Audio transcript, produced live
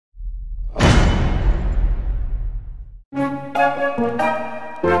I'm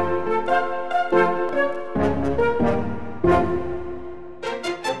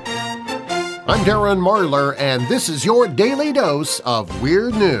Darren Marlar, and this is your Daily Dose of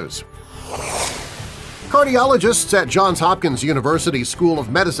Weird News. Cardiologists at Johns Hopkins University School of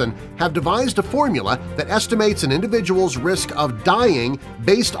Medicine have devised a formula that estimates an individual's risk of dying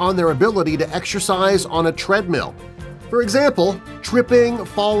based on their ability to exercise on a treadmill. For example, tripping,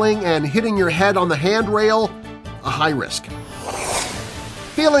 falling, and hitting your head on the handrail – a high risk.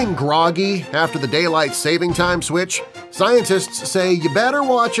 Feeling groggy after the daylight saving time switch? Scientists say you better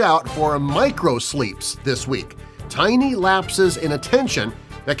watch out for microsleeps this week, tiny lapses in attention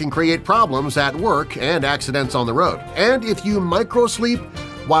that can create problems at work and accidents on the road. And if you microsleep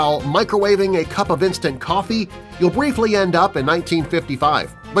while microwaving a cup of instant coffee, you'll briefly end up in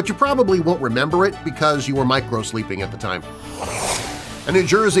 1955, but you probably won't remember it because you were microsleeping at the time. A New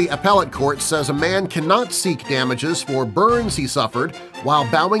Jersey appellate court says a man cannot seek damages for burns he suffered while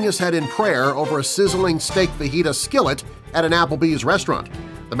bowing his head in prayer over a sizzling steak fajita skillet at an Applebee's restaurant.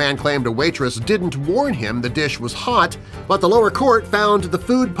 The man claimed a waitress didn't warn him the dish was hot, but the lower court found the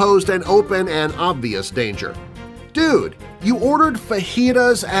food posed an open and obvious danger. Dude, you ordered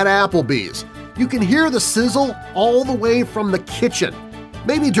fajitas at Applebee's. You can hear the sizzle all the way from the kitchen.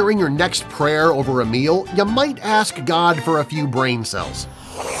 Maybe during your next prayer over a meal, you might ask God for a few brain cells.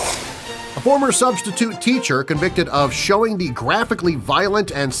 A former substitute teacher convicted of showing the graphically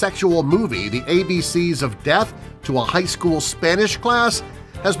violent and sexual movie The ABCs of Death to a high school Spanish class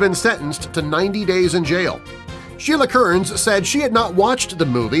has been sentenced to 90 days in jail. Sheila Kearns said she had not watched the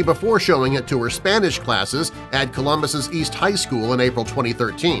movie before showing it to her Spanish classes at Columbus's East High School in April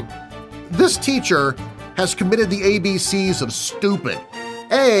 2013. This teacher has committed the ABCs of stupid.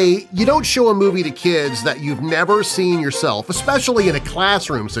 A, you don't show a movie to kids that you've never seen yourself, especially in a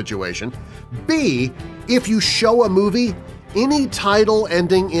classroom situation. B, if you show a movie, any title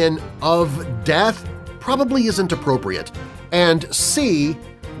ending in "of death" probably isn't appropriate. And C,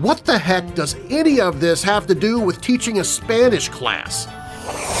 what the heck does any of this have to do with teaching a Spanish class?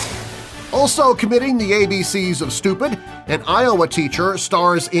 Also committing the ABCs of stupid, an Iowa teacher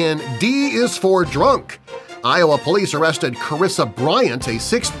stars in D is for Drunk. Iowa police arrested Carissa Bryant, a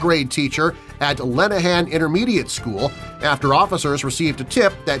 6th grade teacher at Lenahan Intermediate School, after officers received a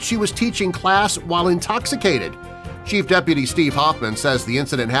tip that she was teaching class while intoxicated. Chief Deputy Steve Hoffman says the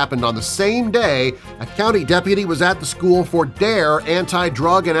incident happened on the same day a county deputy was at the school for DARE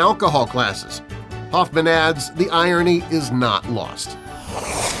anti-drug and alcohol classes. Hoffman adds the irony is not lost.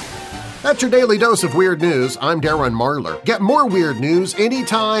 That's your Daily Dose of Weird News. I'm Darren Marlar. Get more weird news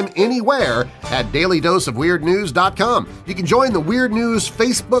anytime, anywhere at dailydoseofweirdnews.com. You can join the Weird News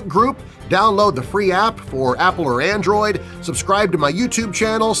Facebook group, download the free app for Apple or Android, subscribe to my YouTube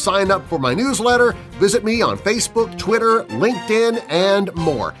channel, sign up for my newsletter, visit me on Facebook, Twitter, LinkedIn, and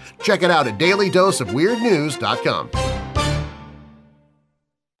more. Check it out at dailydoseofweirdnews.com.